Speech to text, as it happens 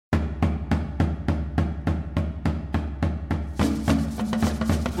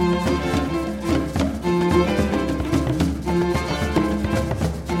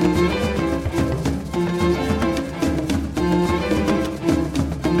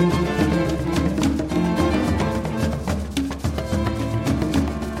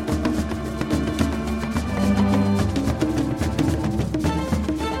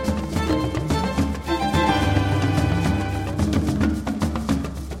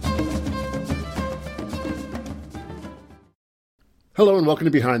Hello and welcome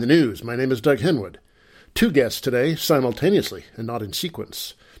to Behind the News. My name is Doug Henwood. Two guests today, simultaneously and not in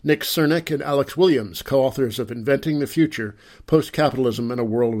sequence. Nick Cernak and Alex Williams, co-authors of Inventing the Future, Post-Capitalism and a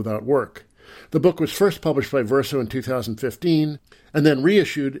World Without Work. The book was first published by Verso in 2015 and then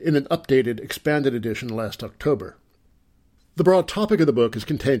reissued in an updated, expanded edition last October. The broad topic of the book is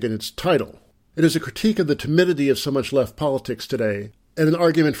contained in its title. It is a critique of the timidity of so much left politics today and an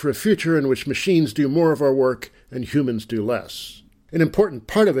argument for a future in which machines do more of our work and humans do less. An important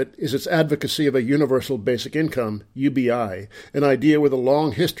part of it is its advocacy of a universal basic income, UBI, an idea with a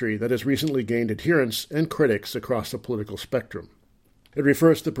long history that has recently gained adherents and critics across the political spectrum. It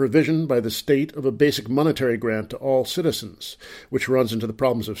refers to the provision by the state of a basic monetary grant to all citizens, which runs into the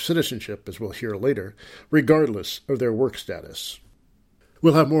problems of citizenship, as we'll hear later, regardless of their work status.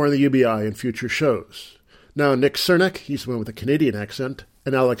 We'll have more on the UBI in future shows. Now, Nick Cernak, he's the one with the Canadian accent,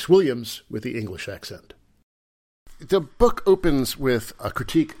 and Alex Williams with the English accent. The book opens with a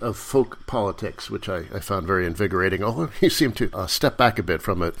critique of folk politics, which I found very invigorating, although you seem to step back a bit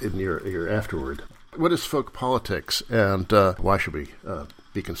from it in your afterword. What is folk politics, and why should we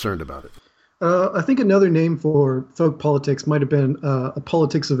be concerned about it? I think another name for folk politics might have been a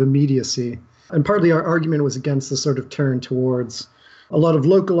politics of immediacy. And partly our argument was against the sort of turn towards a lot of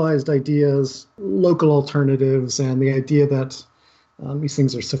localized ideas, local alternatives, and the idea that these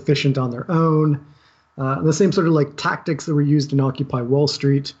things are sufficient on their own. The same sort of like tactics that were used in Occupy Wall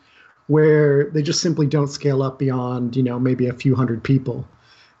Street, where they just simply don't scale up beyond, maybe a few hundred people.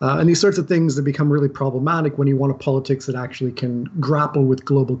 And these sorts of things that become really problematic when you want a politics that actually can grapple with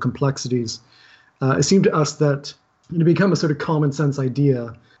global complexities. It seemed to us that to become a sort of common sense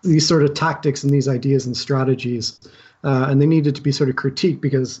idea, these sort of tactics and these ideas and strategies, and they needed to be sort of critiqued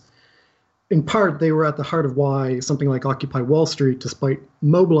because in part they were at the heart of why something like Occupy Wall Street, despite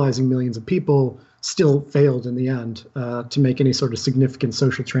mobilizing millions of people, still failed in the end to make any sort of significant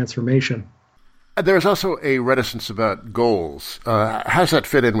social transformation. There's also a reticence about goals. How does that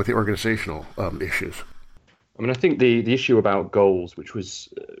fit in with the organizational issues? I think the issue about goals, which was,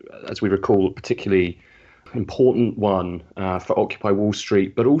 as we recall, a particularly important one for Occupy Wall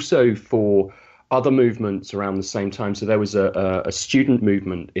Street, but also for other movements around the same time. So there was a student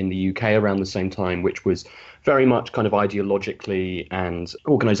movement in the UK around the same time, which was very much kind of ideologically and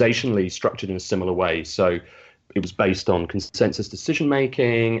organizationally structured in a similar way. So it was based on consensus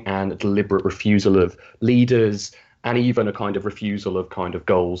decision-making and a deliberate refusal of leaders and even a kind of refusal of kind of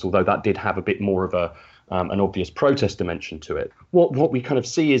goals, although that did have a bit more of an obvious protest dimension to it. What we kind of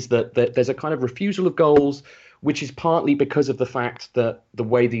see is that there's a kind of refusal of goals, which is partly because of the fact that the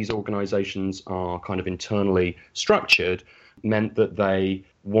way these organizations are kind of internally structured meant that they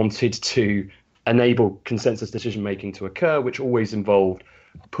wanted to enable consensus decision-making to occur, which always involved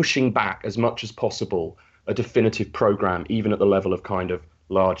pushing back as much as possible a definitive program, even at the level of kind of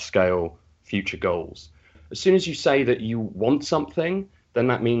large-scale future goals. As soon as you say that you want something, then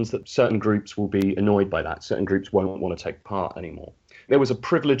that means that certain groups will be annoyed by that. Certain groups won't want to take part anymore. There was a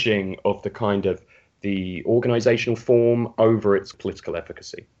privileging of the kind of the organizational form over its political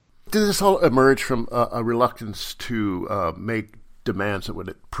efficacy. Did this all emerge from a reluctance to make demands that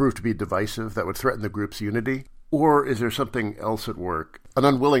would prove to be divisive, that would threaten the group's unity? Or is there something else at work? An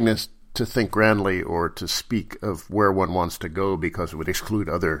unwillingness to think grandly or to speak of where one wants to go because it would exclude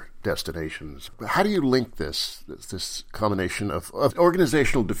other destinations. How do you link this combination of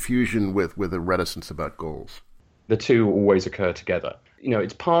organizational diffusion with a reticence about goals? The two always occur together.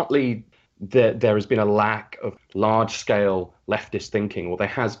 It's partly that there has been a lack of large-scale leftist thinking, or there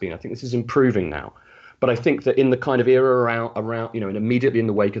has been. I think this is improving now. But I think that in the kind of era around and immediately in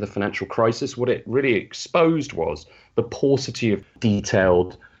the wake of the financial crisis, what it really exposed was the paucity of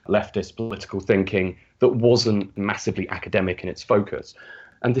detailed leftist political thinking that wasn't massively academic in its focus.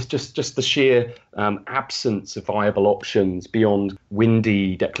 And this just the sheer absence of viable options beyond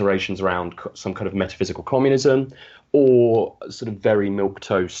windy declarations around some kind of metaphysical communism or sort of very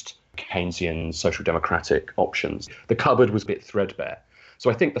milquetoast Keynesian social democratic options. The cupboard was a bit threadbare.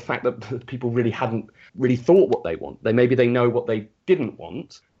 So I think the fact that people really hadn't really thought what they want, maybe they know what they didn't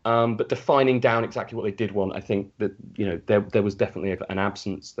want, but defining down exactly what they did want, I think that there was definitely an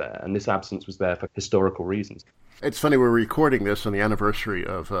absence there, and this absence was there for historical reasons. It's funny, we're recording this on the anniversary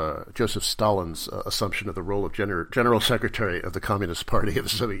of Joseph Stalin's assumption of the role of General Secretary of the Communist Party of the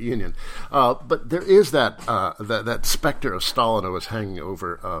Soviet Union. But there is that specter of Stalin that was hanging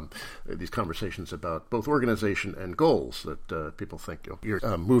over these conversations about both organization and goals, that people think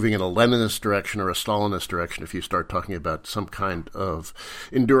you're moving in a Leninist direction or a Stalinist direction if you start talking about some kind of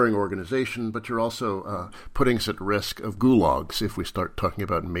enduring organization, but you're also putting us at risk of gulags if we start talking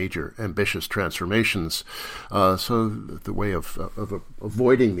about major, ambitious transformations So the way of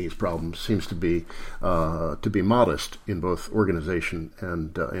avoiding these problems seems to be modest in both organization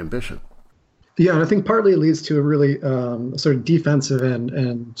and ambition. Yeah, and I think partly it leads to a really sort of defensive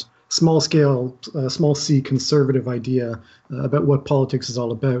and small-scale, small-c conservative idea about what politics is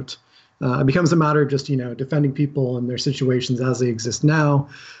all about. It becomes a matter of just, defending people and their situations as they exist now,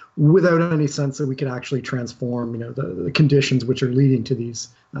 without any sense that we could actually transform, the conditions which are leading to these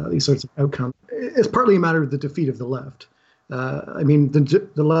sorts of outcomes. It's partly a matter of the defeat of the left.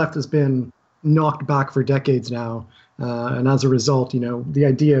 The left has been knocked back for decades now, and as a result, the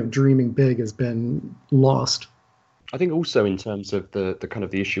idea of dreaming big has been lost. I think also in terms of the kind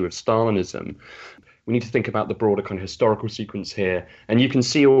of the issue of Stalinism, we need to think about the broader kind of historical sequence here. And you can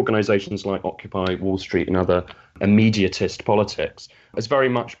see organizations like Occupy Wall Street and other immediatist politics as very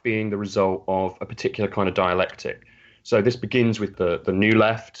much being the result of a particular kind of dialectic. So this begins with the New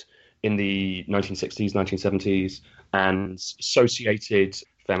Left in the 1960s, 1970s, and associated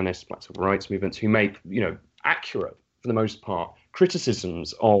feminist black civil rights movements who make, accurate, for the most part,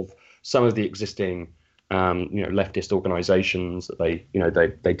 criticisms of some of the existing leftist organizations that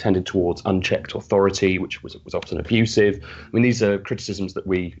they tended towards unchecked authority, which was often abusive. These are criticisms that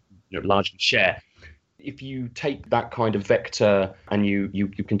we largely share. If you take that kind of vector and you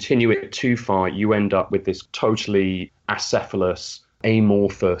continue it too far, you end up with this totally acephalous,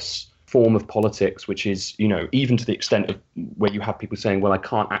 amorphous form of politics, which is, even to the extent of where you have people saying, well, I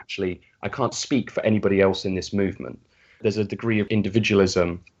can't speak for anybody else in this movement. There's a degree of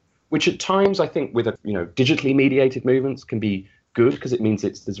individualism, which at times I think with digitally mediated movements can be good because it means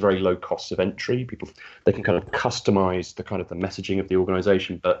there's very low costs of entry. They can kind of customize the messaging of the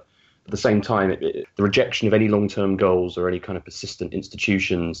organization, but at the same time, the rejection of any long-term goals or any kind of persistent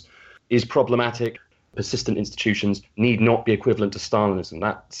institutions is problematic. Persistent institutions need not be equivalent to Stalinism.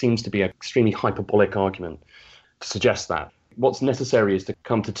 That seems to be an extremely hyperbolic argument to suggest that. What's necessary is to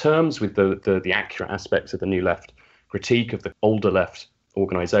come to terms with the accurate aspects of the New Left critique of the older left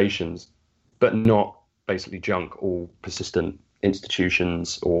organizations, but not basically junk all persistent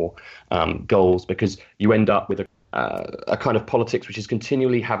institutions or goals, because you end up with a kind of politics which is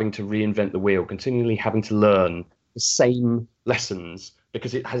continually having to reinvent the wheel, continually having to learn the same lessons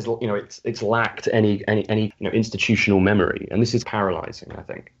because it has, it's lacked any institutional memory, and this is paralyzing, I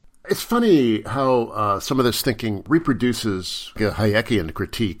think. It's funny how some of this thinking reproduces a Hayekian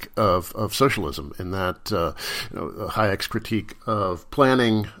critique of socialism, in that Hayek's critique of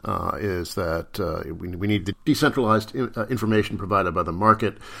planning is that we need the decentralized information provided by the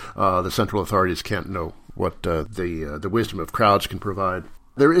market. The central authorities can't know what the wisdom of crowds can provide.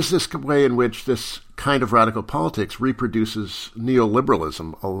 There is this way in which this kind of radical politics reproduces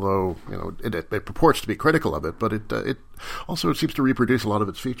neoliberalism, although it purports to be critical of it, but it also seems to reproduce a lot of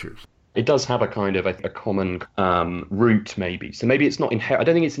its features. It does have a kind of a common root, maybe. So maybe it's not I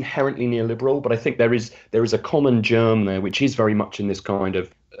don't think it's inherently neoliberal, but I think there is a common germ there, which is very much in this kind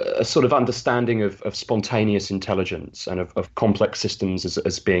of a sort of understanding of spontaneous intelligence and of complex systems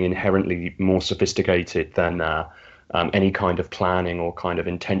as being inherently more sophisticated than any kind of planning or kind of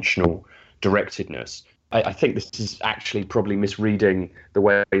intentional directedness. I think this is actually probably misreading the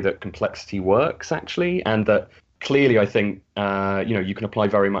way that complexity works, actually, and that clearly I think, you can apply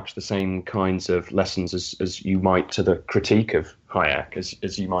very much the same kinds of lessons as you might to the critique of Hayek,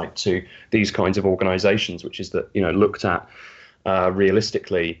 as you might to these kinds of organizations, which is that, looked at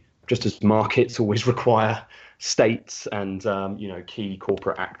realistically, just as markets always require states and, key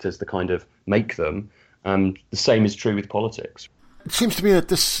corporate actors to kind of make them. The same is true with politics. It seems to me that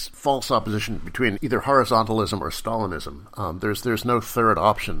this false opposition between either horizontalism or Stalinism, there's no third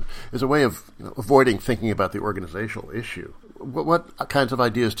option, is a way of avoiding thinking about the organizational issue. What kinds of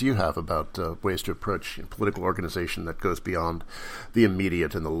ideas do you have about ways to approach political organization that goes beyond the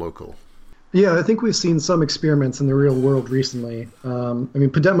immediate and the local? Yeah, I think we've seen some experiments in the real world recently.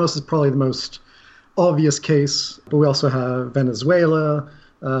 Podemos is probably the most obvious case, but we also have Venezuela.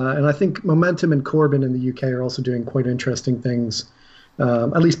 And I think Momentum and Corbyn in the UK are also doing quite interesting things,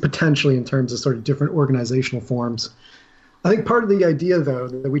 at least potentially in terms of sort of different organizational forms. I think part of the idea, though,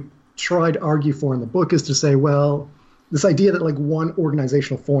 that we try to argue for in the book is to say, well, this idea that one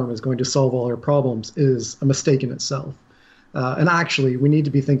organizational form is going to solve all our problems is a mistake in itself. And actually, we need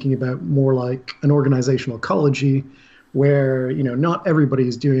to be thinking about more like an organizational ecology, where not everybody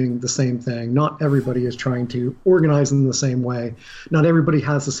is doing the same thing, not everybody is trying to organize in the same way, not everybody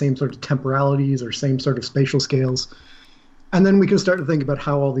has the same sort of temporalities or same sort of spatial scales. And then we can start to think about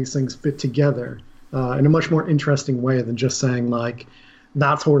how all these things fit together in a much more interesting way than just saying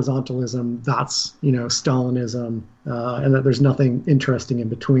that's horizontalism, that's Stalinism, and that there's nothing interesting in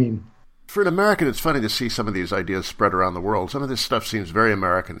between. For an American, it's funny to see some of these ideas spread around the world. Some of this stuff seems very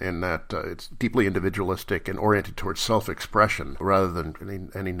American in that it's deeply individualistic and oriented towards self-expression rather than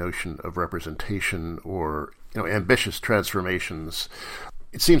any notion of representation or ambitious transformations.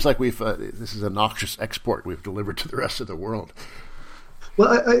 It seems like this is a noxious export we've delivered to the rest of the world.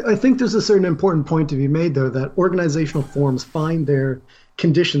 Well, I think there's a certain important point to be made, though, that organizational forms find their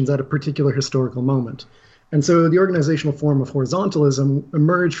conditions at a particular historical moment. And so the organizational form of horizontalism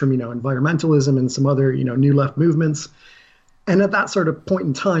emerged from, environmentalism and some other, new left movements. And at that sort of point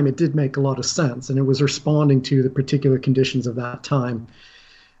in time, it did make a lot of sense. And it was responding to the particular conditions of that time.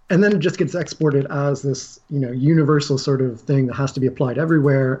 And then it just gets exported as this, universal sort of thing that has to be applied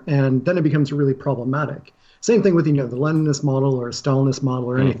everywhere. And then it becomes really problematic. Same thing with, the Leninist model or Stalinist model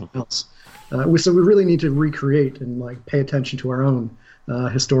or anything else. So we really need to recreate and pay attention to our own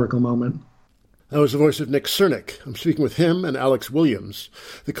historical moment. That was the voice of Nick Cernick. I'm speaking with him and Alex Williams,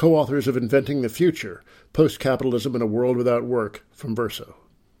 the co-authors of Inventing the Future, Post-Capitalism in a World Without Work, from Verso.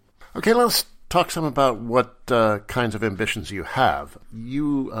 Okay, let's talk some about what kinds of ambitions you have.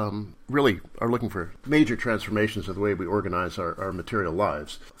 You really are looking for major transformations of the way we organize our material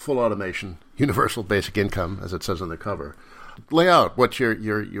lives. Full automation, universal basic income, as it says on the cover. Lay out what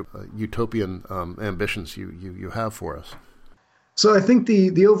your utopian ambitions you have for us. So I think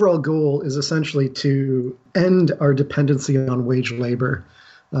the overall goal is essentially to end our dependency on wage labor,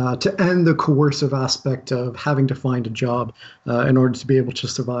 to end the coercive aspect of having to find a job in order to be able to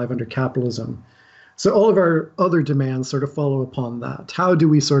survive under capitalism. So all of our other demands sort of follow upon that. How do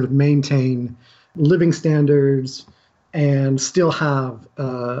we sort of maintain living standards and still have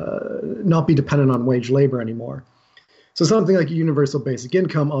not be dependent on wage labor anymore? So something like a universal basic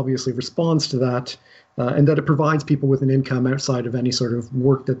income obviously responds to that, and that it provides people with an income outside of any sort of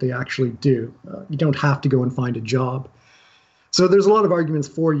work that they actually do. You don't have to go and find a job. So there's a lot of arguments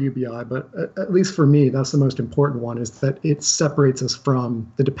for UBI, but at least for me, that's the most important one, is that it separates us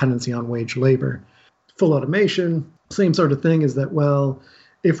from the dependency on wage labor. Full automation, same sort of thing, is that, well,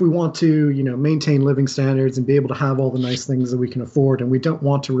 if we want to, maintain living standards and be able to have all the nice things that we can afford, and we don't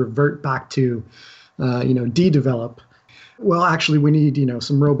want to revert back to, de-develop, well, actually, we need,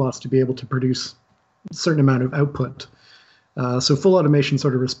 some robots to be able to produce a certain amount of output. So full automation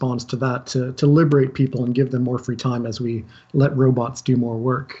sort of responds to that, to liberate people and give them more free time as we let robots do more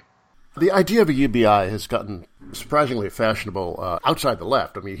work. The idea of a UBI has gotten surprisingly fashionable outside the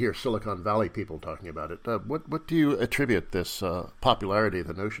left. I mean, you hear Silicon Valley people talking about it. What do you attribute this popularity of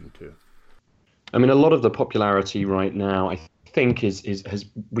the notion to? I mean, a lot of the popularity right now, I think,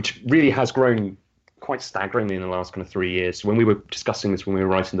 which really has grown quite staggeringly in the last kind of 3 years. So when we were discussing this, when we were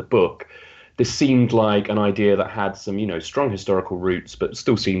writing the book, this seemed like an idea that had some, strong historical roots, but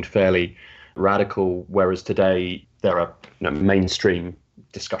still seemed fairly radical. Whereas today there are mainstream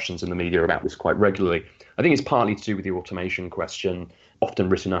discussions in the media about this quite regularly. I think it's partly to do with the automation question, often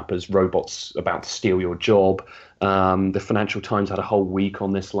written up as robots about to steal your job. The Financial Times had a whole week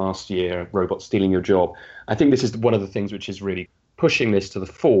on this last year, robots stealing your job. I think this is one of the things which is really pushing this to the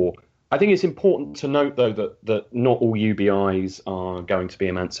fore. I think it's important to note, though, that not all UBIs are going to be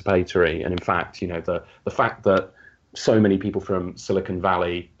emancipatory. And in fact, the fact that so many people from Silicon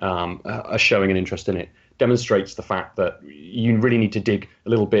Valley are showing an interest in it demonstrates the fact that you really need to dig a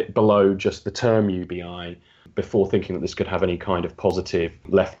little bit below just the term UBI before thinking that this could have any kind of positive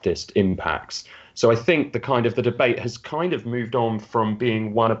leftist impacts. So I think the debate has kind of moved on from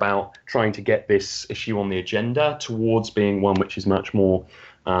being one about trying to get this issue on the agenda towards being one which is much more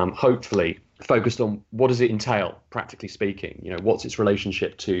hopefully focused on what does it entail, practically speaking. What's its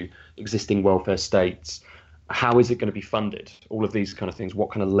relationship to existing welfare states? How is it going to be funded? All of these kind of things.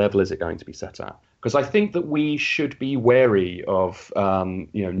 What kind of level is it going to be set at? Because I think that we should be wary of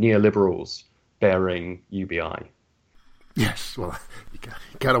neoliberals bearing UBI. Yes, well, you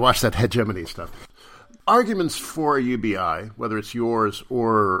got to watch that hegemony stuff. Arguments for a UBI, whether it's yours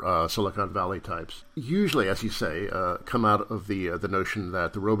or Silicon Valley types, usually, as you say, come out of the notion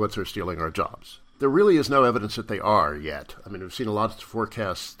that the robots are stealing our jobs. There really is no evidence that they are yet. I mean, we've seen a lot of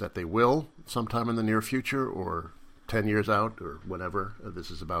forecasts that they will sometime in the near future or 10 years out or whenever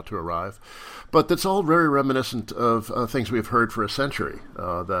this is about to arrive. But that's all very reminiscent of things we've heard for a century,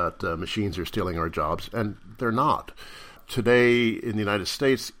 that machines are stealing our jobs, and they're not. Today in the United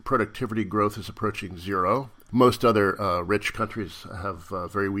States, productivity growth is approaching zero. Most other rich countries have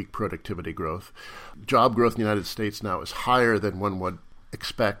very weak productivity growth. Job growth in the United States now is higher than one would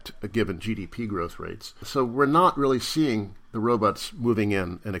expect given GDP growth rates. So we're not really seeing the robots moving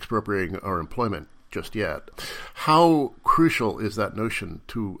in and expropriating our employment just yet. How crucial is that notion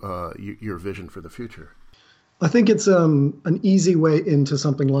to your vision for the future? I think it's an easy way into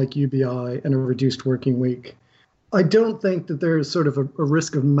something like UBI and a reduced working week. I don't think that there's sort of a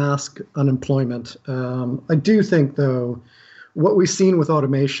risk of mass unemployment. I do think, though, what we've seen with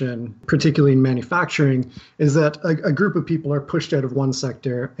automation, particularly in manufacturing, is that a group of people are pushed out of one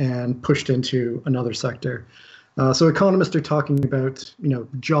sector and pushed into another sector. So economists are talking about,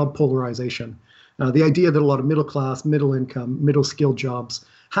 job polarization. The idea that a lot of middle class, middle income, middle skilled jobs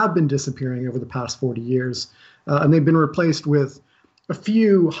have been disappearing over the past 40 years. And they've been replaced with a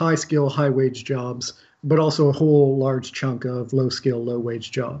few high skill, high wage jobs, but also a whole large chunk of low skill, low wage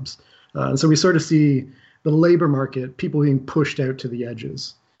jobs. And so we sort of see the labor market, people being pushed out to the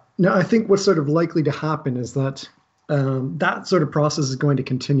edges. Now, I think what's sort of likely to happen is that that sort of process is going to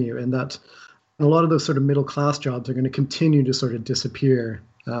continue, and that a lot of those sort of middle class jobs are going to continue to sort of disappear.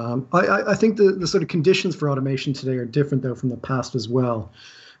 I think the sort of conditions for automation today are different, though, from the past as well.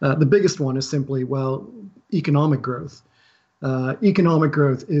 The biggest one is simply, economic growth. Economic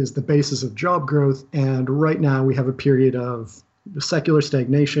growth is the basis of job growth, and right now we have a period of secular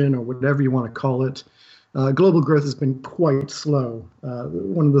stagnation, or whatever you want to call it. Global growth has been quite slow,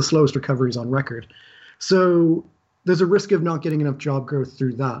 one of the slowest recoveries on record. So there's a risk of not getting enough job growth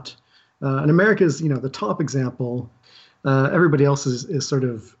through that. And America is, the top example. Everybody else is sort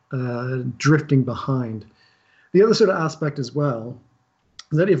of drifting behind. The other sort of aspect as well,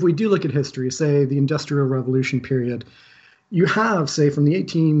 that if we do look at history, say the Industrial Revolution period, you have, say, from the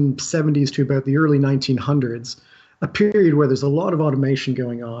 1870s to about the early 1900s, a period where there's a lot of automation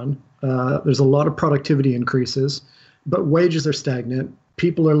going on. There's a lot of productivity increases, but wages are stagnant.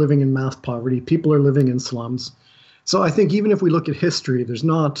 People are living in mass poverty. People are living in slums. So I think even if we look at history, there's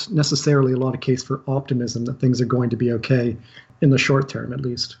not necessarily a lot of case for optimism that things are going to be okay in the short term, at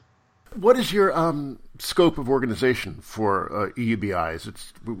least. What is your scope of organization for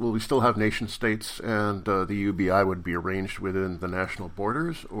EUBIs? Will we still have nation states, and the EUBI would be arranged within the national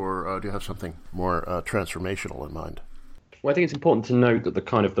borders, or do you have something more transformational in mind? Well, I think it's important to note that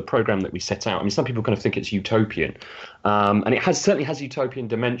the program that we set out, some people kind of think it's utopian, and it certainly has utopian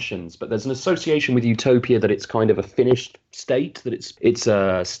dimensions, but there's an association with utopia that it's kind of a finished state, that it's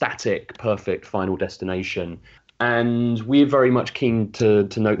a static, perfect final destination. And we're very much keen to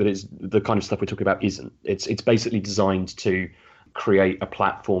note that it's the kind of stuff we're talking about isn't. It's basically designed to create a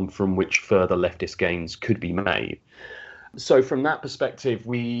platform from which further leftist gains could be made. So from that perspective,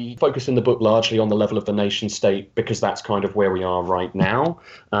 we focus in the book largely on the level of the nation state, because that's kind of where we are right now.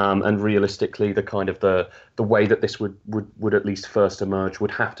 And realistically, the way that this would at least first emerge would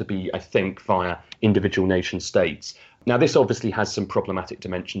have to be, I think, via individual nation states. Now, this obviously has some problematic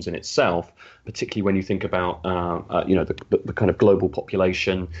dimensions in itself, particularly when you think about, the kind of global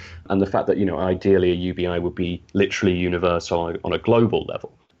population and the fact that, ideally a UBI would be literally universal on a global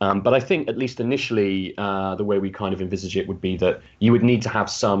level. But I think at least initially, the way we kind of envisage it would be that you would need to have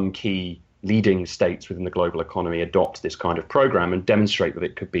some key leading states within the global economy adopt this kind of program and demonstrate that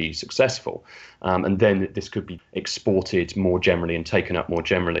it could be successful. And then this could be exported more generally and taken up more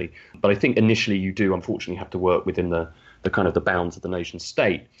generally. But I think initially you do unfortunately have to work within the kind of the bounds of the nation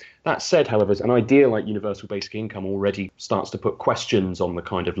state. That said, however, an idea like universal basic income already starts to put questions on the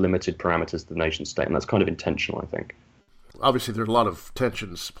kind of limited parameters of the nation state. And that's kind of intentional, I think. Obviously, there's a lot of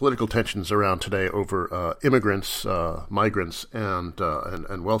tensions, political tensions around today over immigrants, migrants, and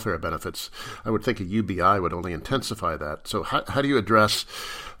welfare benefits. I would think a UBI would only intensify that. So how do you address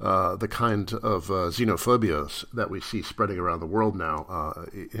the kind of xenophobias that we see spreading around the world now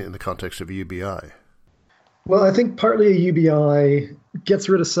in the context of a UBI? Well, I think partly a UBI gets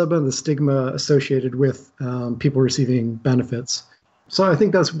rid of some of the stigma associated with people receiving benefits. So I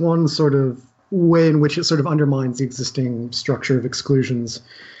think that's one sort of way in which it sort of undermines the existing structure of exclusions.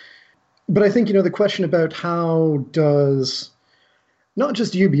 But I think, the question about how does, not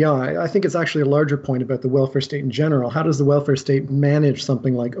just UBI, I think it's actually a larger point about the welfare state in general. How does the welfare state manage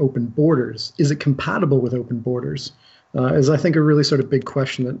something like open borders? Is it compatible with open borders? Is, I think, a really sort of big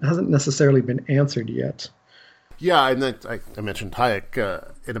question that hasn't necessarily been answered yet. Yeah, and I mentioned Hayek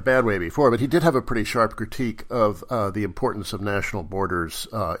in a bad way before, but he did have a pretty sharp critique of the importance of national borders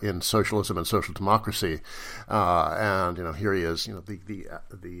in socialism and social democracy. And here he is,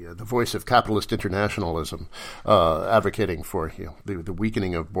 the voice of capitalist internationalism, advocating for the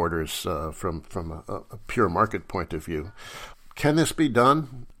weakening of borders from a pure market point of view. Can this be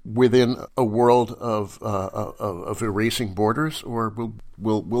done within a world of erasing borders, or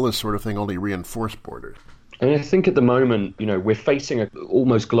will this sort of thing only reinforce borders? And I think at the moment, we're facing an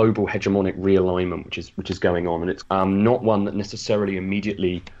almost global hegemonic realignment, which is going on, and it's not one that necessarily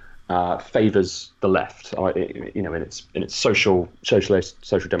immediately favors the left, in its socialist,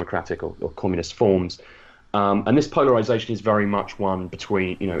 social democratic, or communist forms. And this polarization is very much one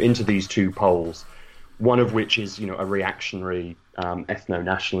between, into these two poles, one of which is, a reactionary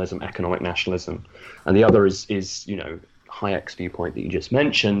ethno-nationalism, economic nationalism, and the other is Hayek's viewpoint that you just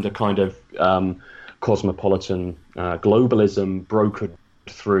mentioned, a kind of cosmopolitan globalism brokered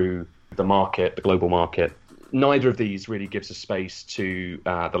through the market, the global market. Neither of these really gives a space to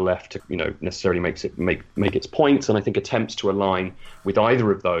the left to, necessarily make its points, and I think attempts to align with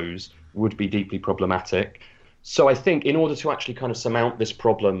either of those would be deeply problematic. So I think in order to actually kind of surmount this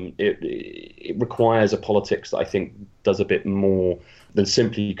problem, it requires a politics that I think does a bit more than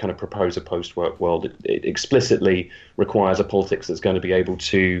simply kind of propose a post-work world. It explicitly requires a politics that's going to be able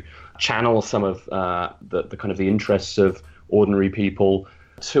to channel some of the kind of the interests of ordinary people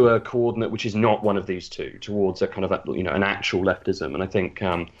to a coordinate which is not one of these two, towards a kind of an actual leftism. And I think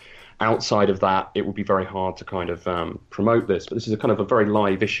outside of that, it would be very hard to kind of promote this. But this is a kind of a very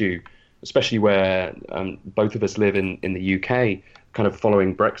live issue, especially where both of us live in the UK, kind of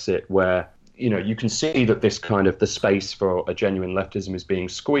following Brexit, where you can see that this kind of the space for a genuine leftism is being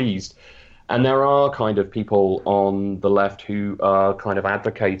squeezed. And there are kind of people on the left who are kind of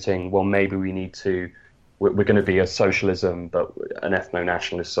advocating, well, maybe we're going to be a socialism, but an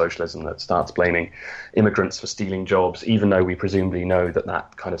ethno-nationalist socialism that starts blaming immigrants for stealing jobs, even though we presumably know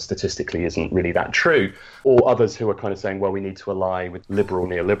that kind of statistically isn't really that true. Or others who are kind of saying, well, we need to ally with liberal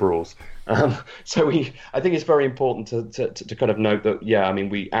neoliberals. So I think it's very important to kind of note that,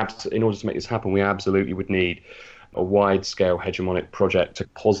 in order to make this happen, we absolutely would need a wide-scale hegemonic project to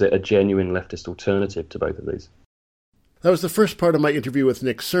posit a genuine leftist alternative to both of these. That was the first part of my interview with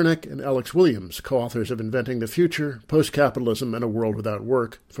Nick Cernak and Alex Williams, co-authors of Inventing the Future, Post-Capitalism and a World Without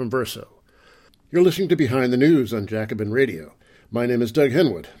Work, from Verso. You're listening to Behind the News on Jacobin Radio. My name is Doug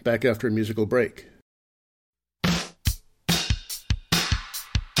Henwood, back after a musical break.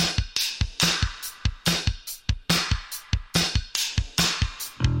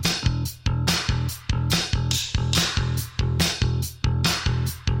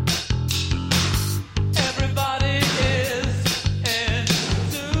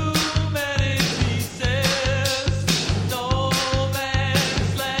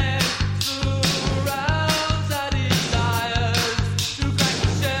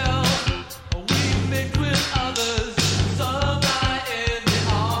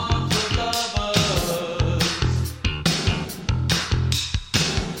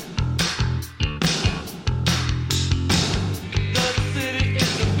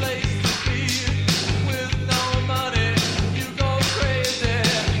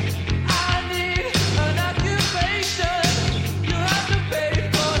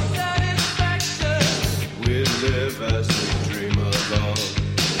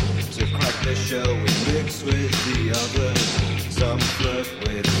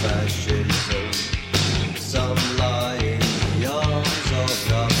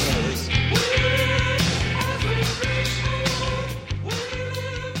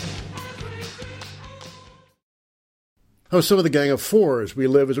 Oh, some of the Gang of Four as We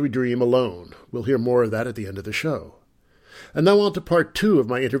Live as We Dream Alone. We'll hear more of that at the end of the show. And now on to part 2 of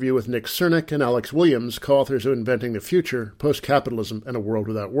my interview with Nick Cernak and Alex Williams, co-authors of Inventing the Future, Post-Capitalism and a World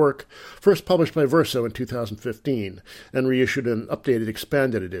Without Work, first published by Verso in 2015 and reissued in an updated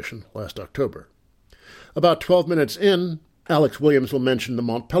expanded edition last October. About 12 minutes in, Alex Williams will mention the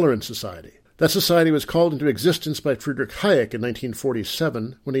Mont Pelerin Society. That society was called into existence by Friedrich Hayek in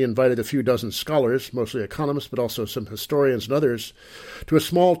 1947 when he invited a few dozen scholars, mostly economists but also some historians and others, to a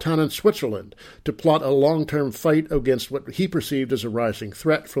small town in Switzerland to plot a long-term fight against what he perceived as a rising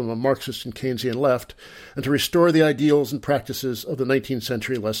threat from a Marxist and Keynesian left and to restore the ideals and practices of the 19th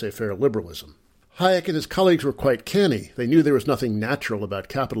century laissez-faire liberalism. Hayek and his colleagues were quite canny. They knew there was nothing natural about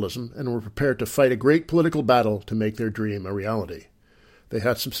capitalism and were prepared to fight a great political battle to make their dream a reality. They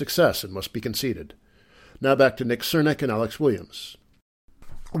had some success, it must be conceded. Now back to Nick Cernak and Alex Williams.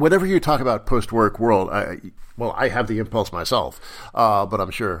 Whenever you talk about post-work world, I have the impulse myself, but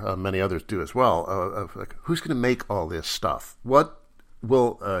I'm sure many others do as well, of like, who's going to make all this stuff? What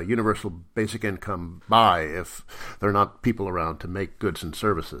will universal basic income buy if there are not people around to make goods and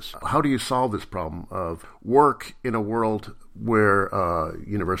services? How do you solve this problem of work in a world where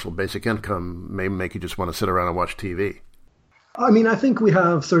universal basic income may make you just want to sit around and watch TV? I mean, I think we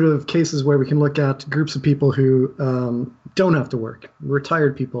have sort of cases where we can look at groups of people who don't have to work,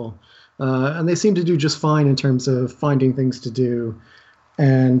 retired people, and they seem to do just fine in terms of finding things to do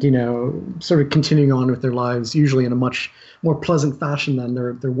and, sort of continuing on with their lives, usually in a much more pleasant fashion than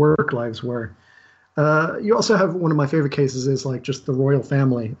their work lives were. You also have one of my favorite cases is like just the royal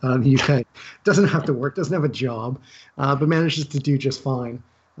family in the UK. Doesn't have to work, doesn't have a job, but manages to do just fine.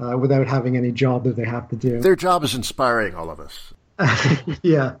 without having any job that they have to do. Their job is inspiring all of us.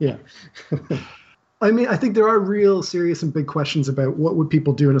 Yeah. I mean, I think there are real serious and big questions about what would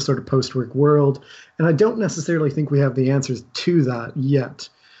people do in a sort of post-work world. And I don't necessarily think we have the answers to that yet.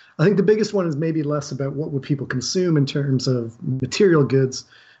 I think the biggest one is maybe less about what would people consume in terms of material goods,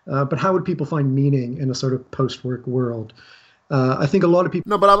 but how would people find meaning in a sort of post-work world? I think a lot of people...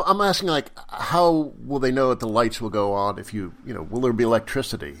 No, but I'm asking, like, how will they know that the lights will go on if will there be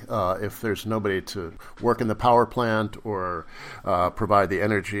electricity if there's nobody to work in the power plant or provide the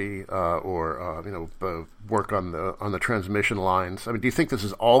energy or work on the transmission lines? I mean, do you think this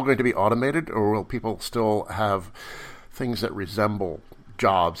is all going to be automated, or will people still have things that resemble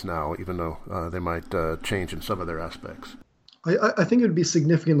jobs now, even though they might change in some of their aspects? I think it would be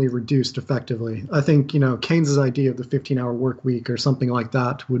significantly reduced effectively. I think, Keynes's idea of the 15-hour work week or something like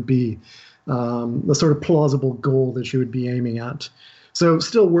that would be the sort of plausible goal that you would be aiming at. So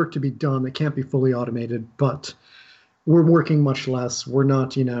still work to be done. It can't be fully automated, but we're working much less. We're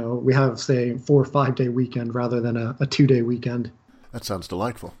not, we have, say, 4 or 5 day weekend rather than a 2-day weekend. That sounds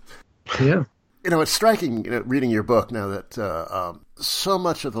delightful. Yeah. It's striking, reading your book now that so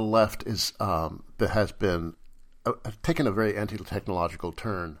much of the left has been taken a very anti-technological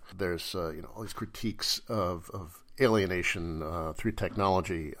turn. There's all these critiques of alienation through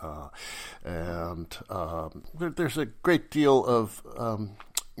technology, and there's a great deal of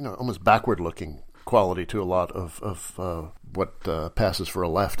almost backward-looking quality to a lot of what passes for a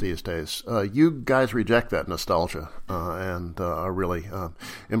left these days. You guys reject that nostalgia and really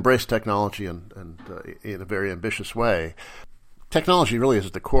embrace technology and in a very ambitious way. Technology really is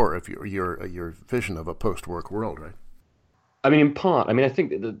at the core of your vision of a post-work world, right? I mean, in part. I mean, I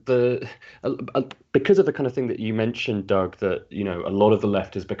think the because of the kind of thing that you mentioned, Doug, that a lot of the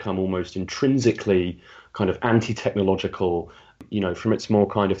left has become almost intrinsically kind of anti-technological. From its more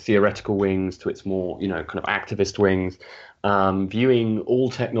kind of theoretical wings to its more kind of activist wings, viewing all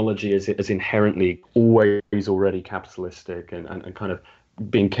technology as inherently always already capitalistic and kind of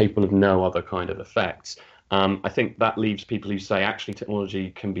being capable of no other kind of effects. I think that leaves people who say actually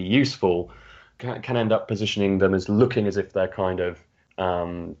technology can be useful, can end up positioning them as looking as if they're kind of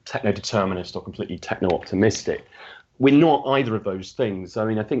techno-determinist or completely techno-optimistic. We're not either of those things. I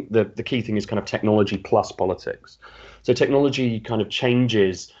mean, I think the key thing is kind of technology plus politics. So technology kind of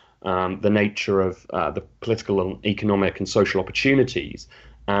changes the nature of the political and economic and social opportunities,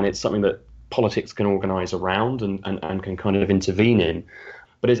 and it's something that politics can organize around and can kind of intervene in.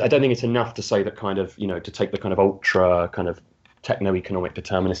 But I don't think it's enough to say that kind of, to take the kind of ultra kind of techno-economic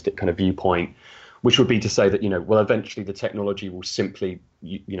deterministic kind of viewpoint, which would be to say that, eventually the technology will simply,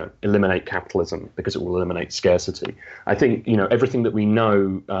 eliminate capitalism because it will eliminate scarcity. I think, everything that we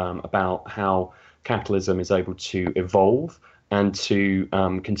know about how capitalism is able to evolve and to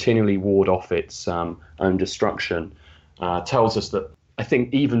continually ward off its own destruction tells us that I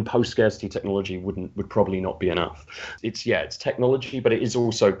think even post-scarcity technology would probably not be enough. It's technology, but it is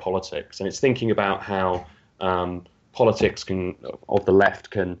also politics, and it's thinking about how politics of the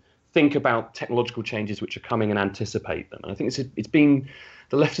left can think about technological changes which are coming and anticipate them. And I think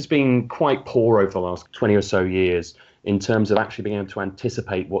the left has been quite poor over the last 20 or so years in terms of actually being able to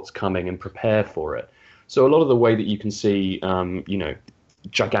anticipate what's coming and prepare for it. So a lot of the way that you can see,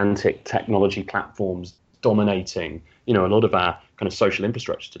 gigantic technology platforms dominating, a lot of our kind of social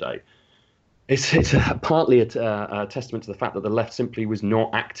infrastructure today, it's partly a testament to the fact that the left simply was not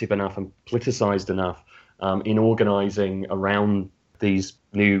active enough and politicized enough in organizing around these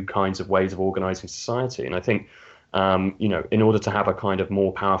new kinds of ways of organizing society. And I think, in order to have a kind of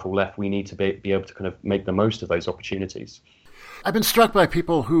more powerful left, we need to be able to kind of make the most of those opportunities. I've been struck by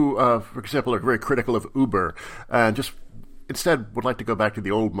people who, for example, are very critical of Uber and just instead would like to go back to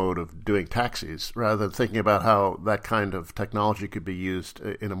the old mode of doing taxis rather than thinking about how that kind of technology could be used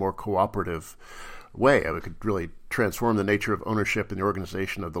in a more cooperative way. It could really transform the nature of ownership and the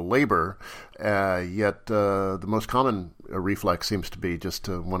organization of the labor, yet the most common reflex seems to be just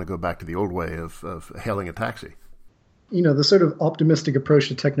to want to go back to the old way of hailing a taxi. The sort of optimistic approach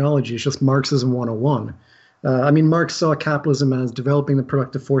to technology is just Marxism 101. Marx saw capitalism as developing the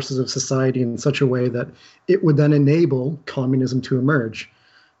productive forces of society in such a way that it would then enable communism to emerge.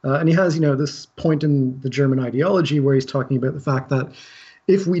 And he has, this point in the German ideology where he's talking about the fact that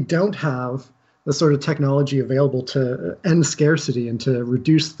if we don't have the sort of technology available to end scarcity and to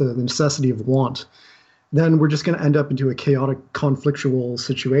reduce the necessity of want, then we're just going to end up into a chaotic, conflictual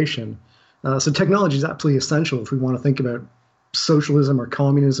situation. So technology is absolutely essential if we want to think about socialism or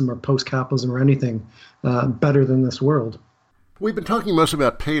communism or post-capitalism or anything better than this world. We've been talking most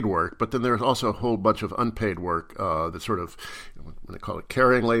about paid work, but then there's also a whole bunch of unpaid work that's sort of, when they call it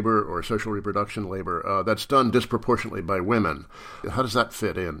carrying labor or social reproduction labor, that's done disproportionately by women. How does that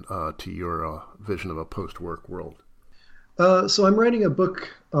fit in to your vision of a post-work world? So I'm writing a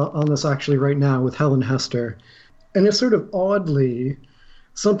book on this actually right now with Helen Hester, and it's sort of oddly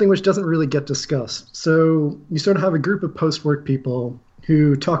something which doesn't really get discussed. So you sort of have a group of post-work people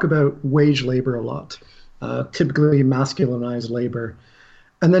who talk about wage labor a lot, typically masculinized labor.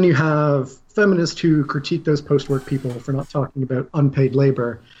 And then you have feminists who critique those post-work people for not talking about unpaid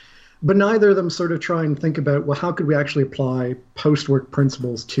labor. But neither of them sort of try and think about, well, how could we actually apply post-work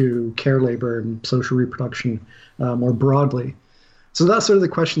principles to care labor and social reproduction more broadly? So that's sort of the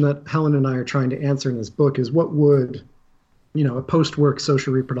question that Helen and I are trying to answer in this book is what would, a post-work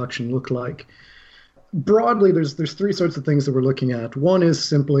social reproduction look like? Broadly, there's three sorts of things that we're looking at. One is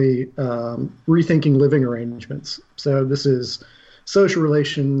simply rethinking living arrangements. So this is social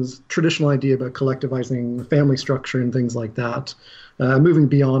relations, traditional idea about collectivizing family structure and things like that, moving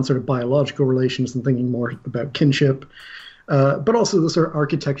beyond sort of biological relations and thinking more about kinship, but also the sort of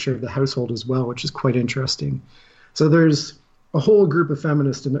architecture of the household as well, which is quite interesting. So there's a whole group of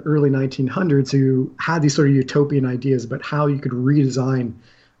feminists in the early 1900s who had these sort of utopian ideas about how you could redesign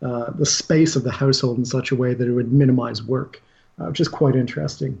the space of the household in such a way that it would minimize work, which is quite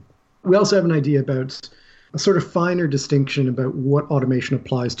interesting. We also have an idea about a sort of finer distinction about what automation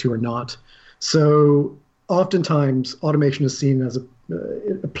applies to or not. So oftentimes automation is seen as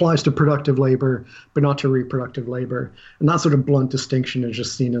it applies to productive labor, but not to reproductive labor. And that sort of blunt distinction is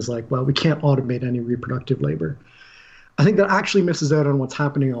just seen as like, well, we can't automate any reproductive labor. I think that actually misses out on what's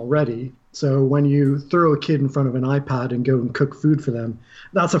happening already. So when you throw a kid in front of an iPad and go and cook food for them,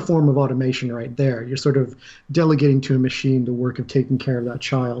 that's a form of automation right there. You're sort of delegating to a machine the work of taking care of that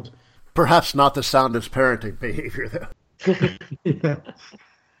child. Perhaps not the soundest parenting behavior, though. Yeah.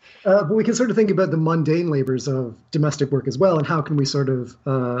 But we can sort of think about the mundane labors of domestic work as well, and how can we sort of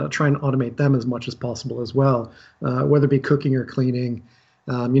try and automate them as much as possible as well, whether it be cooking or cleaning.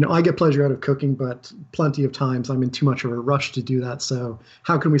 I get pleasure out of cooking, but plenty of times I'm in too much of a rush to do that. So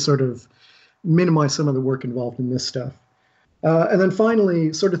how can we sort of minimize some of the work involved in this stuff? And then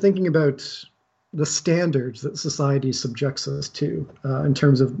finally, sort of thinking about the standards that society subjects us to in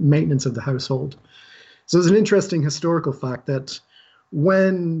terms of maintenance of the household. So there's an interesting historical fact that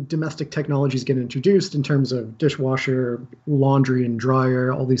when domestic technologies get introduced in terms of dishwasher, laundry and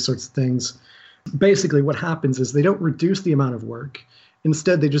dryer, all these sorts of things, basically what happens is they don't reduce the amount of work.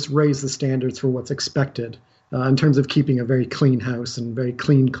 Instead, they just raise the standards for what's expected in terms of keeping a very clean house and very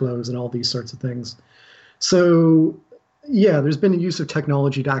clean clothes and all these sorts of things. So, yeah, there's been a use of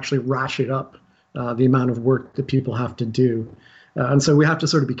technology to actually ratchet up the amount of work that people have to do. And so we have to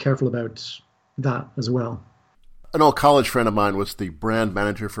sort of be careful about that as well. An old college friend of mine was the brand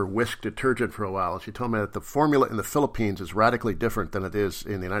manager for Whisk detergent for a while, and she told me that the formula in the Philippines is radically different than it is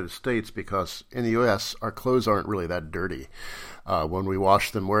in the United States because in the U.S., our clothes aren't really that dirty when we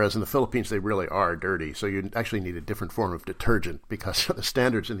wash them, whereas in the Philippines, they really are dirty. So you actually need a different form of detergent because the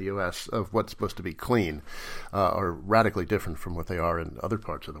standards in the U.S. of what's supposed to be clean are radically different from what they are in other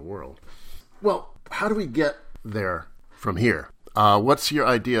parts of the world. Well, how do we get there from here? What's your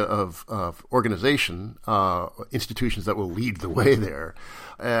idea of organization, institutions that will lead the way there,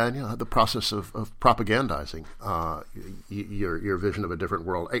 and the process of propagandizing your vision of a different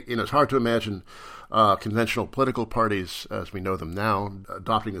world? It's hard to imagine conventional political parties, as we know them now,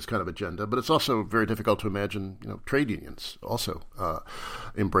 adopting this kind of agenda, but it's also very difficult to imagine trade unions also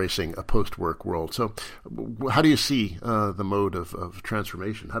embracing a post-work world. So, how do you see the mode of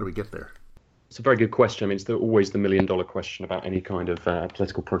transformation? How do we get there? It's a very good question. I mean, it's always the million-dollar question about any kind of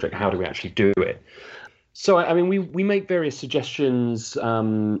political project. How do we actually do it? So, I mean, we make various suggestions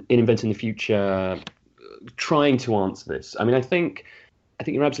in Inventing the Future, trying to answer this. I mean, I think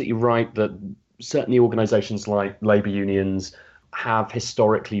you're absolutely right that certainly organisations like labour unions have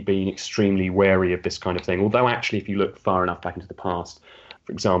historically been extremely wary of this kind of thing. Although, actually, if you look far enough back into the past,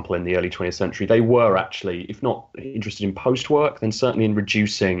 for example, in the early 20th century, they were actually, if not interested in post-work, then certainly in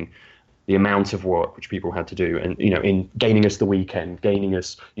reducing the amount of work which people had to do, and in gaining us the weekend, gaining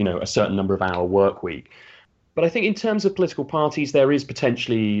us a certain number of hour work week. But I think in terms of political parties, there is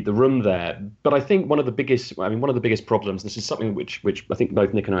potentially the room there. But I think one of the biggest problems, this is something which I think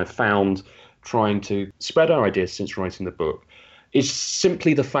both Nick and I have found trying to spread our ideas since writing the book, is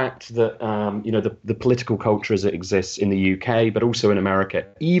simply the fact that the political culture as it exists in the UK, but also in America,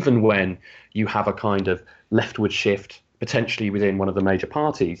 even when you have a kind of leftward shift potentially within one of the major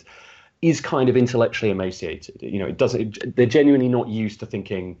parties, is kind of intellectually emaciated. They're genuinely not used to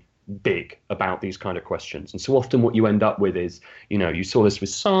thinking big about these kind of questions. And so often what you end up with is, you saw this with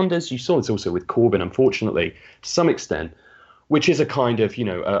Sanders, you saw this also with Corbyn, unfortunately, to some extent, which is a kind of,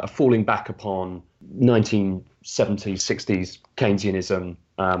 a falling back upon 1970s, 60s Keynesianism,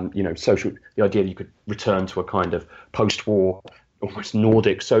 the idea that you could return to a kind of post-war, almost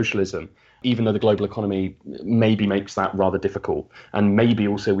Nordic socialism, even though the global economy maybe makes that rather difficult. And maybe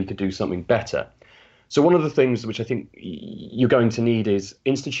also we could do something better. So one of the things which I think you're going to need is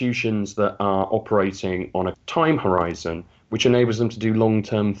institutions that are operating on a time horizon which enables them to do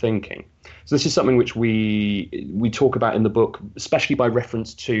long-term thinking. So this is something which we talk about in the book, especially by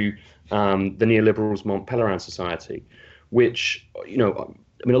reference to the neoliberals' Mont Pelerin Society, which, a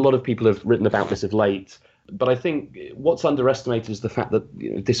lot of people have written about this of late. But I think what's underestimated is the fact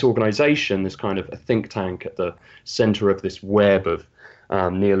that this organization, this kind of a think tank at the center of this web of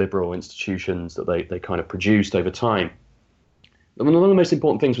neoliberal institutions that they kind of produced over time. And one of the most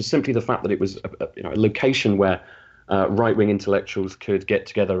important things was simply the fact that it was a location where right-wing intellectuals could get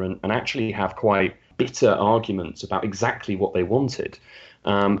together and actually have quite bitter arguments about exactly what they wanted.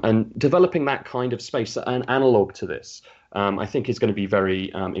 And developing that kind of space, an analog to this, I think is going to be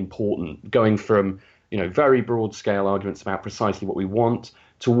very important, going from very broad scale arguments about precisely what we want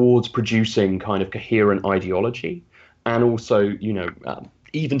towards producing kind of coherent ideology. And also,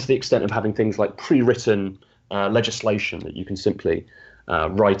 even to the extent of having things like pre-written legislation that you can simply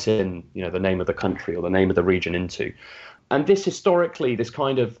write in, the name of the country or the name of the region into. And this historically, this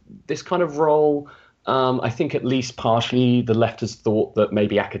kind of role, I think at least partially the left has thought that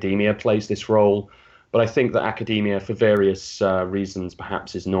maybe academia plays this role. But I think that academia, for various reasons,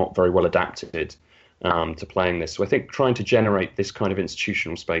 perhaps is not very well adapted to playing this. So I think trying to generate this kind of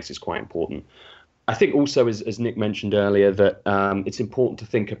institutional space is quite important. I think also, as Nick mentioned earlier, that it's important to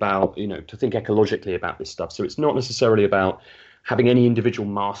think about, to think ecologically about this stuff. So it's not necessarily about having any individual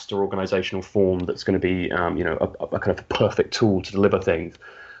master organizational form that's going to be, a kind of perfect tool to deliver things,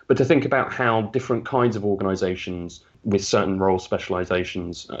 but to think about how different kinds of organizations with certain role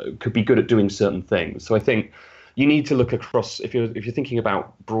specializations could be good at doing certain things. So I think you need to look across, if you're thinking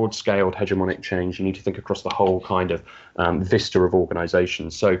about broad-scaled hegemonic change, you need to think across the whole kind of vista of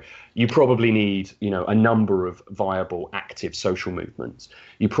organizations. So you probably need, a number of viable, active social movements.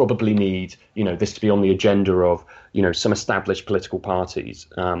 You probably need, this to be on the agenda of, some established political parties.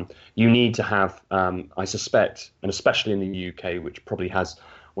 You need to have, I suspect, and especially in the UK, which probably has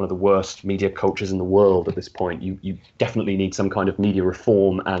one of the worst media cultures in the world at this point, you definitely need some kind of media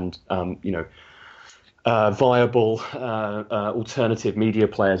reform and, viable alternative media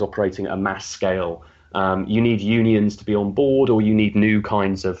players operating at a mass scale. You need unions to be on board, or you need new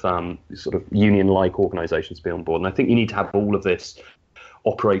kinds of sort of union-like organizations to be on board. And I think you need to have all of this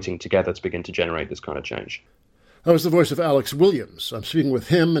operating together to begin to generate this kind of change. That was the voice of Alex Williams. I'm speaking with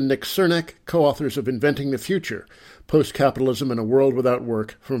him and Nick Cernak, co-authors of Inventing the Future, Post-Capitalism in a World Without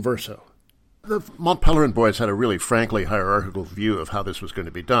Work, from Verso. The Mont Pelerin boys had a really frankly hierarchical view of how this was going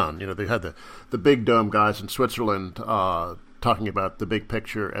to be done. They had the big dome guys in Switzerland talking about the big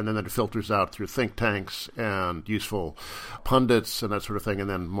picture, and then it filters out through think tanks and useful pundits and that sort of thing, and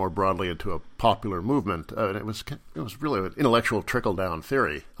then more broadly into a popular movement. And it was really an intellectual trickle-down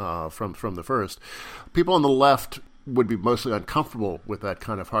theory from the first. People on the left would be mostly uncomfortable with that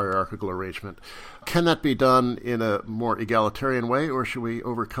kind of hierarchical arrangement. Can that be done in a more egalitarian way, or should we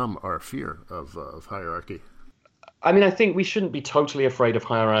overcome our fear of hierarchy? I think we shouldn't be totally afraid of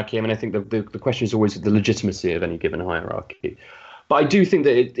hierarchy. I think the question is always the legitimacy of any given hierarchy. But I do think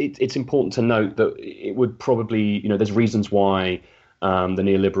that it's important to note that it would probably, there's reasons why the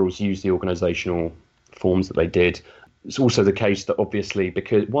neoliberals use the organizational forms that they did. It's also the case that obviously,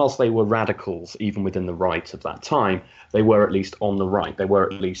 because whilst they were radicals, even within the right of that time, they were at least on the right. They were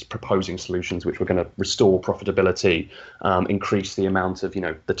at least proposing solutions which were going to restore profitability, increase the amount of,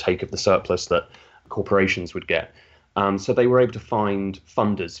 the take of the surplus that corporations would get. So they were able to find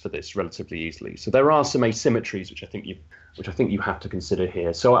funders for this relatively easily. So there are some asymmetries which I think you have to consider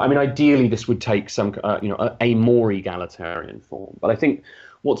here. So ideally this would take some a more egalitarian form. But I think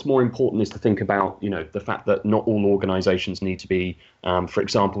what's more important is to think about the fact that not all organizations need to be, for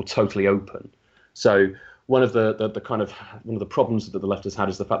example, totally open. So one of the problems that the left has had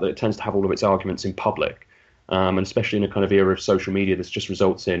is the fact that it tends to have all of its arguments in public, and especially in a kind of era of social media, this just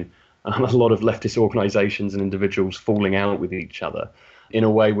results in a lot of leftist organizations and individuals falling out with each other in a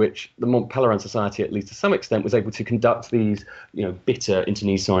way which the Mont Pelerin Society, at least to some extent, was able to conduct these, bitter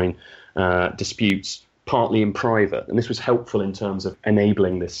internecine disputes partly in private. And this was helpful in terms of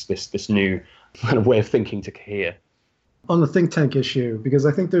enabling this new kind of way of thinking to cohere. On the think tank issue, because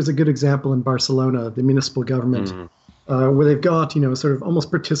I think there's a good example in Barcelona, the municipal government where they've got, sort of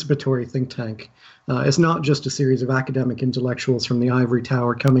almost participatory think tank. It's not just a series of academic intellectuals from the ivory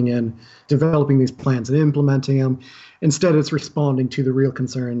tower coming in, developing these plans and implementing them. Instead, it's responding to the real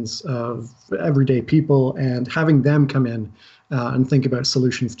concerns of everyday people and having them come in and think about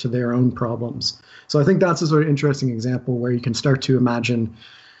solutions to their own problems. So I think that's a sort of interesting example where you can start to imagine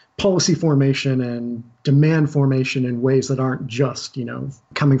policy formation and demand formation in ways that aren't just,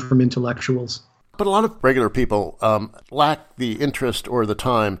 coming from intellectuals. But a lot of regular people lack the interest or the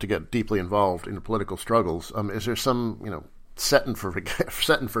time to get deeply involved in political struggles. Is there some, set and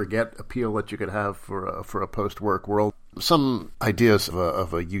forget appeal that you could have for a post-work world? Some ideas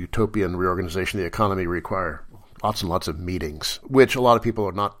of a utopian reorganization of the economy require lots and lots of meetings, which a lot of people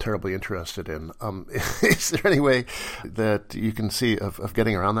are not terribly interested in. Is there any way that you can see of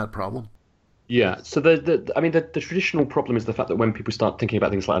getting around that problem? Yeah, so the traditional problem is the fact that when people start thinking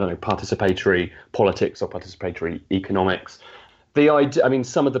about things like, participatory politics or participatory economics,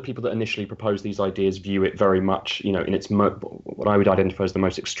 some of the people that initially proposed these ideas view it very much, in its what I would identify as the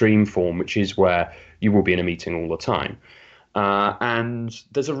most extreme form, which is where you will be in a meeting all the time. And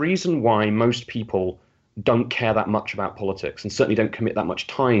there's a reason why most people don't care that much about politics and certainly don't commit that much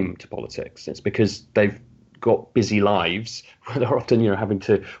time to politics. It's because they've got busy lives where they're often, having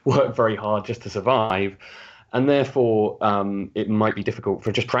to work very hard just to survive. And therefore, it might be difficult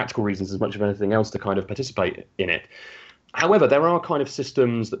for just practical reasons as much as anything else to kind of participate in it. However, there are kind of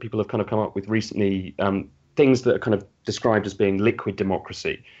systems that people have kind of come up with recently, things that are kind of described as being liquid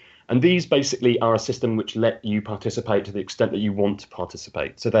democracy. And these basically are a system which let you participate to the extent that you want to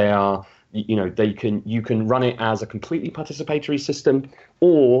participate. So they are, you can run it as a completely participatory system,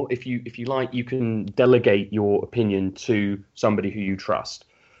 or if you like, you can delegate your opinion to somebody who you trust.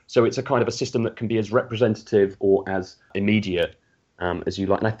 So it's a kind of a system that can be as representative or as immediate as you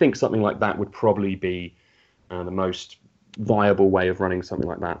like. And I think something like that would probably be the most viable way of running something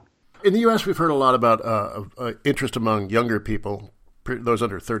like that. In the U.S., we've heard a lot about interest among younger people, those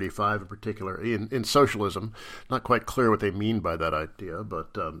under 35 in particular, in socialism. Not quite clear what they mean by that idea,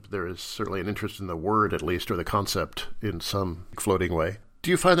 but there is certainly an interest in the word, at least, or the concept in some floating way. Do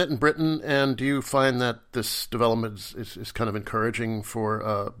you find that in Britain, and do you find that this development is kind of encouraging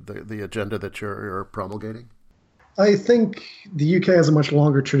for the agenda that you're promulgating? I think the UK has a much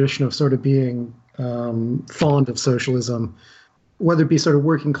longer tradition of sort of being fond of socialism, whether it be sort of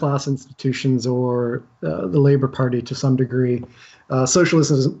working class institutions or the Labour Party to some degree.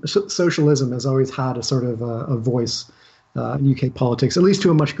 Socialism has always had a sort of a voice in UK politics, at least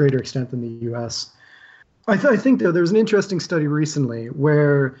to a much greater extent than the US. I think, though, there was an interesting study recently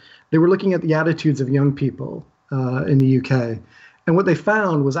where they were looking at the attitudes of young people in the UK. And what they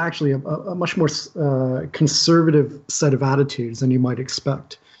found was actually a much more conservative set of attitudes than you might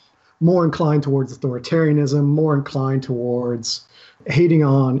expect. More inclined towards authoritarianism, more inclined towards hating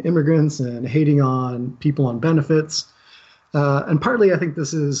on immigrants and hating on people on benefits. And partly, I think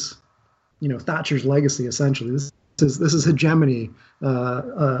this is, Thatcher's legacy, essentially. This is hegemony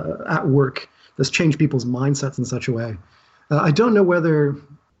at work that's changed people's mindsets in such a way. I don't know whether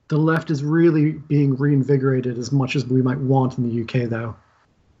the left is really being reinvigorated as much as we might want in the UK, though.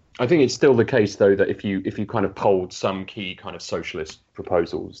 I think it's still the case, though, that if you kind of polled some key kind of socialist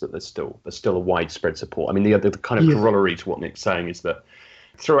proposals, that there's still a widespread support. I mean, the kind of corollary to what Nick's saying is that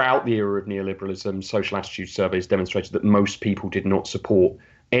throughout the era of neoliberalism, social attitude surveys demonstrated that most people did not support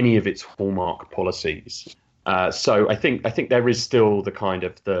any of its hallmark policies. So I think there is still the kind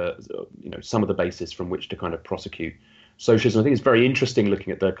of some of the basis from which to kind of prosecute socialism. I think it's very interesting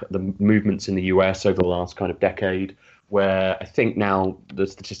looking at the movements in the US over the last kind of decade, where I think now the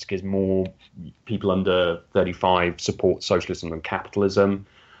statistic is more people under 35 support socialism than capitalism.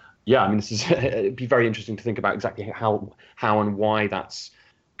 Yeah, I mean, it'd be very interesting to think about exactly how and why that's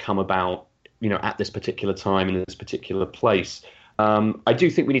come about, at this particular time in this particular place. I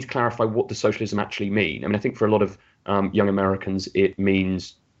do think we need to clarify what does socialism actually mean. I mean, I think for a lot of young Americans, it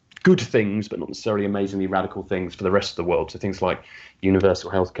means good things, but not necessarily amazingly radical things for the rest of the world. So things like universal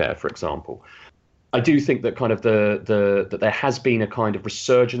healthcare, for example. I do think that kind of that there has been a kind of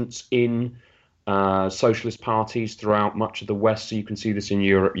resurgence in socialist parties throughout much of the West. So you can see this in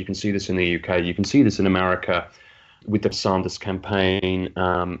Europe, you can see this in the UK, you can see this in America with the Sanders campaign,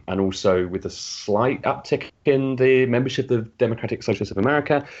 and also with a slight uptick in the membership of Democratic Socialists of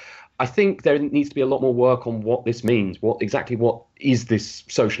America. I think there needs to be a lot more work on what this means. What is this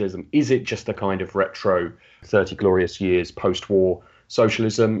socialism? Is it just a kind of retro 30 glorious years post-war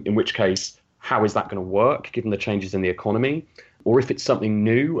socialism, in which case, how is that going to work given the changes in the economy? Or if it's something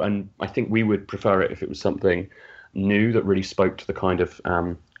new, and I think we would prefer it if it was something new that really spoke to the kind of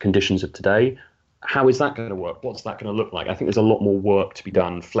conditions of today, how is that going to work? What's that going to look like? I think there's a lot more work to be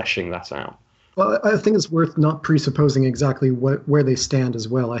done fleshing that out. Well, I think it's worth not presupposing exactly where they stand as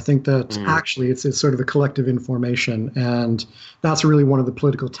well. I think that actually it's sort of a collective information, and that's really one of the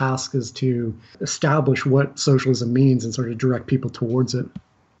political tasks, is to establish what socialism means and sort of direct people towards it.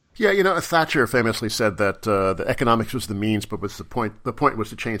 Yeah, Thatcher famously said that the economics was the means, but was the point. The point was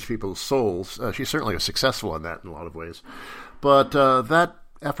to change people's souls. She certainly was successful in that in a lot of ways. But that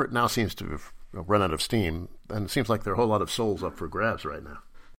effort now seems to have run out of steam, and it seems like there are a whole lot of souls up for grabs right now.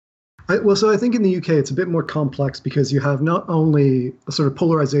 So I think in the UK it's a bit more complex, because you have not only a sort of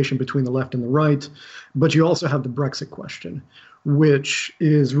polarization between the left and the right, but you also have the Brexit question, which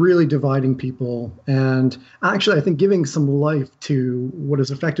is really dividing people, and actually I think giving some life to what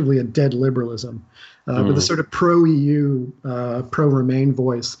is effectively a dead liberalism. But the sort of pro-EU, pro-Remain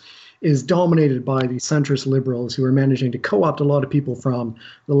voice is dominated by the centrist liberals, who are managing to co-opt a lot of people from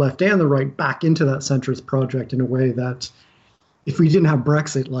the left and the right back into that centrist project in a way that, if we didn't have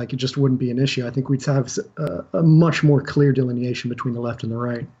Brexit, it just wouldn't be an issue. I think we'd have a much more clear delineation between the left and the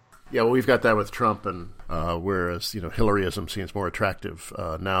right. Yeah, well, we've got that with Trump, and whereas Hillaryism seems more attractive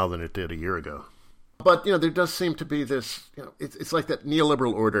now than it did a year ago. But there does seem to be this. It's like that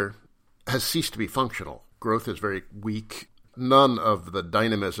neoliberal order has ceased to be functional. Growth is very weak. None of the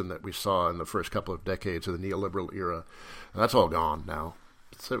dynamism that we saw in the first couple of decades of the neoliberal era, that's all gone now.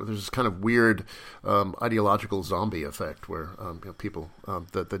 So there's this kind of weird ideological zombie effect where people,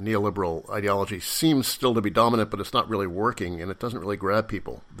 the neoliberal ideology seems still to be dominant, but it's not really working, and it doesn't really grab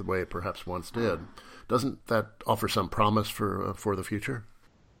people the way it perhaps once did. Doesn't that offer some promise for the future?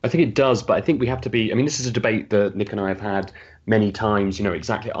 I think it does, but I think we have to be. I mean, this is a debate that Nick and I have had many times.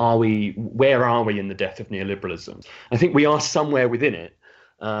 Exactly, where are we in the death of neoliberalism? I think we are somewhere within it,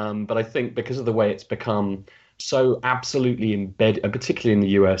 but I think because of the way it's become so absolutely embedded, particularly in the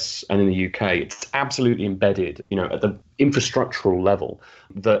US and in the UK, it's absolutely embedded, at the infrastructural level,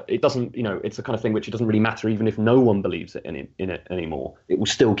 that it doesn't, it's the kind of thing which it doesn't really matter even if no one believes in it anymore. It will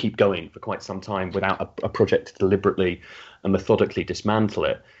still keep going for quite some time without a project to deliberately and methodically dismantle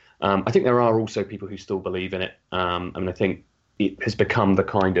it. I think there are also people who still believe in it. I think it has become the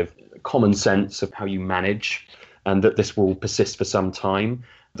kind of common sense of how you manage, and that this will persist for some time.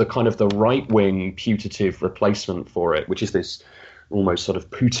 The kind of the right-wing putative replacement for it, which is this almost sort of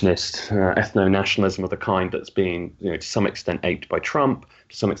Putinist ethno-nationalism of the kind that's being, to some extent aped by Trump,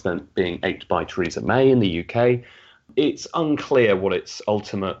 to some extent being aped by Theresa May in the UK. It's unclear what its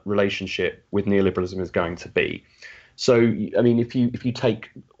ultimate relationship with neoliberalism is going to be. So, I mean, if you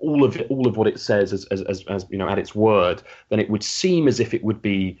take all of what it says as at its word, then it would seem as if it would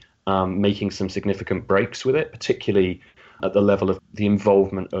be making some significant breaks with it, particularly at the level of the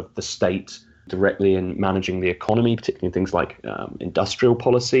involvement of the state directly in managing the economy, particularly in things like industrial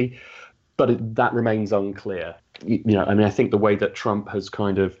policy. But that remains unclear. I think the way that Trump has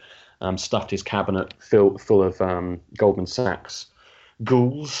kind of stuffed his cabinet full of Goldman Sachs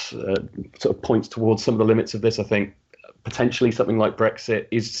ghouls sort of points towards some of the limits of this. I think potentially something like Brexit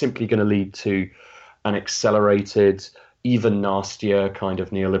is simply going to lead to an accelerated, even nastier kind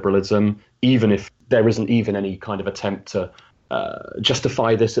of neoliberalism, even if there isn't even any kind of attempt to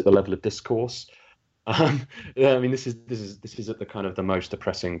justify this at the level of discourse. This is at the kind of the most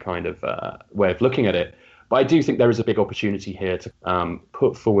depressing kind of way of looking at it. But I do think there is a big opportunity here to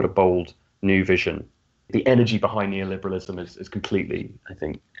put forward a bold new vision. The energy behind neoliberalism is completely, I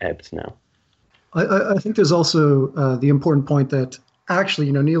think, ebbed now. I think there's also the important point that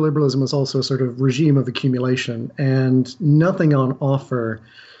actually, neoliberalism is also a sort of regime of accumulation, and nothing on offer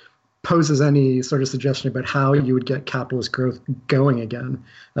poses any sort of suggestion about how you would get capitalist growth going again.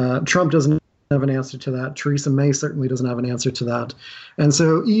 Trump doesn't have an answer to that. Theresa May certainly doesn't have an answer to that. And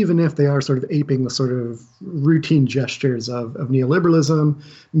so even if they are sort of aping the sort of routine gestures of neoliberalism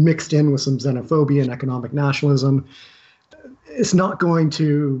mixed in with some xenophobia and economic nationalism, it's not going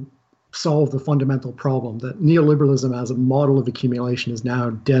to solve the fundamental problem that neoliberalism as a model of accumulation is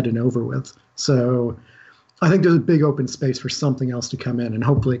now dead and over with. So I think there's a big open space for something else to come in, and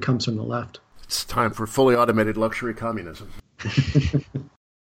hopefully it comes from the left. It's time for fully automated luxury communism.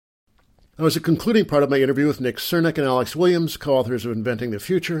 That was a concluding part of my interview with Nick Cernak and Alex Williams, co-authors of Inventing the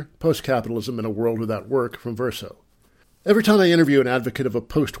Future, Post-Capitalism in a World Without Work from Verso. Every time I interview an advocate of a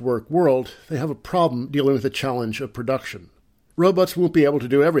post-work world, they have a problem dealing with the challenge of production. Robots won't be able to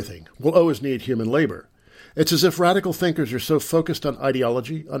do everything. We'll always need human labor. It's as if radical thinkers are so focused on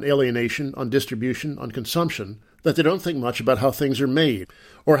ideology, on alienation, on distribution, on consumption, that they don't think much about how things are made,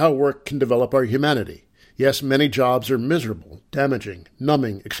 or how work can develop our humanity. Yes, many jobs are miserable, damaging,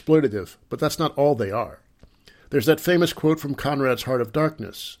 numbing, exploitative, but that's not all they are. There's that famous quote from Conrad's Heart of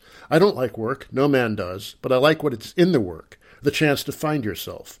Darkness. I don't like work, no man does, but I like what it's in the work, the chance to find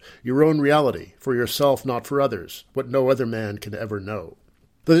yourself, your own reality, for yourself, not for others, what no other man can ever know.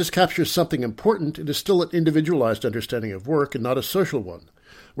 Though this captures something important, it is still an individualized understanding of work and not a social one.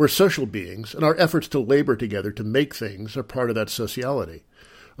 We're social beings, and our efforts to labor together to make things are part of that sociality.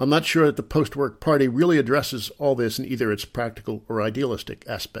 I'm not sure that the post-work party really addresses all this in either its practical or idealistic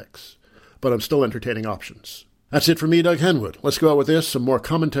aspects. But I'm still entertaining options. That's it for me, Doug Henwood. Let's go out with this, some more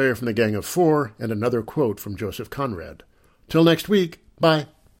commentary from the Gang of Four, and another quote from Joseph Conrad. Till next week, bye.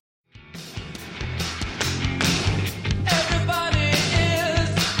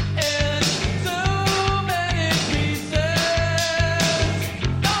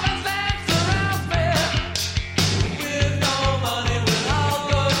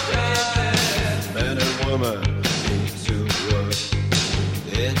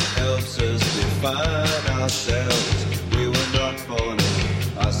 We were not born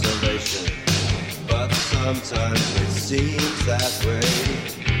in isolation, but sometimes it seems that way.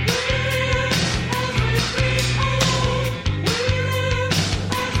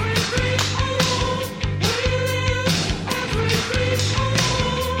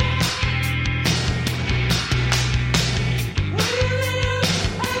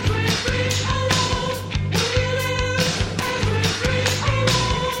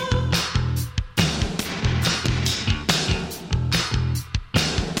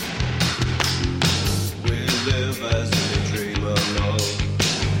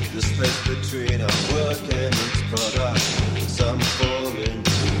 Between our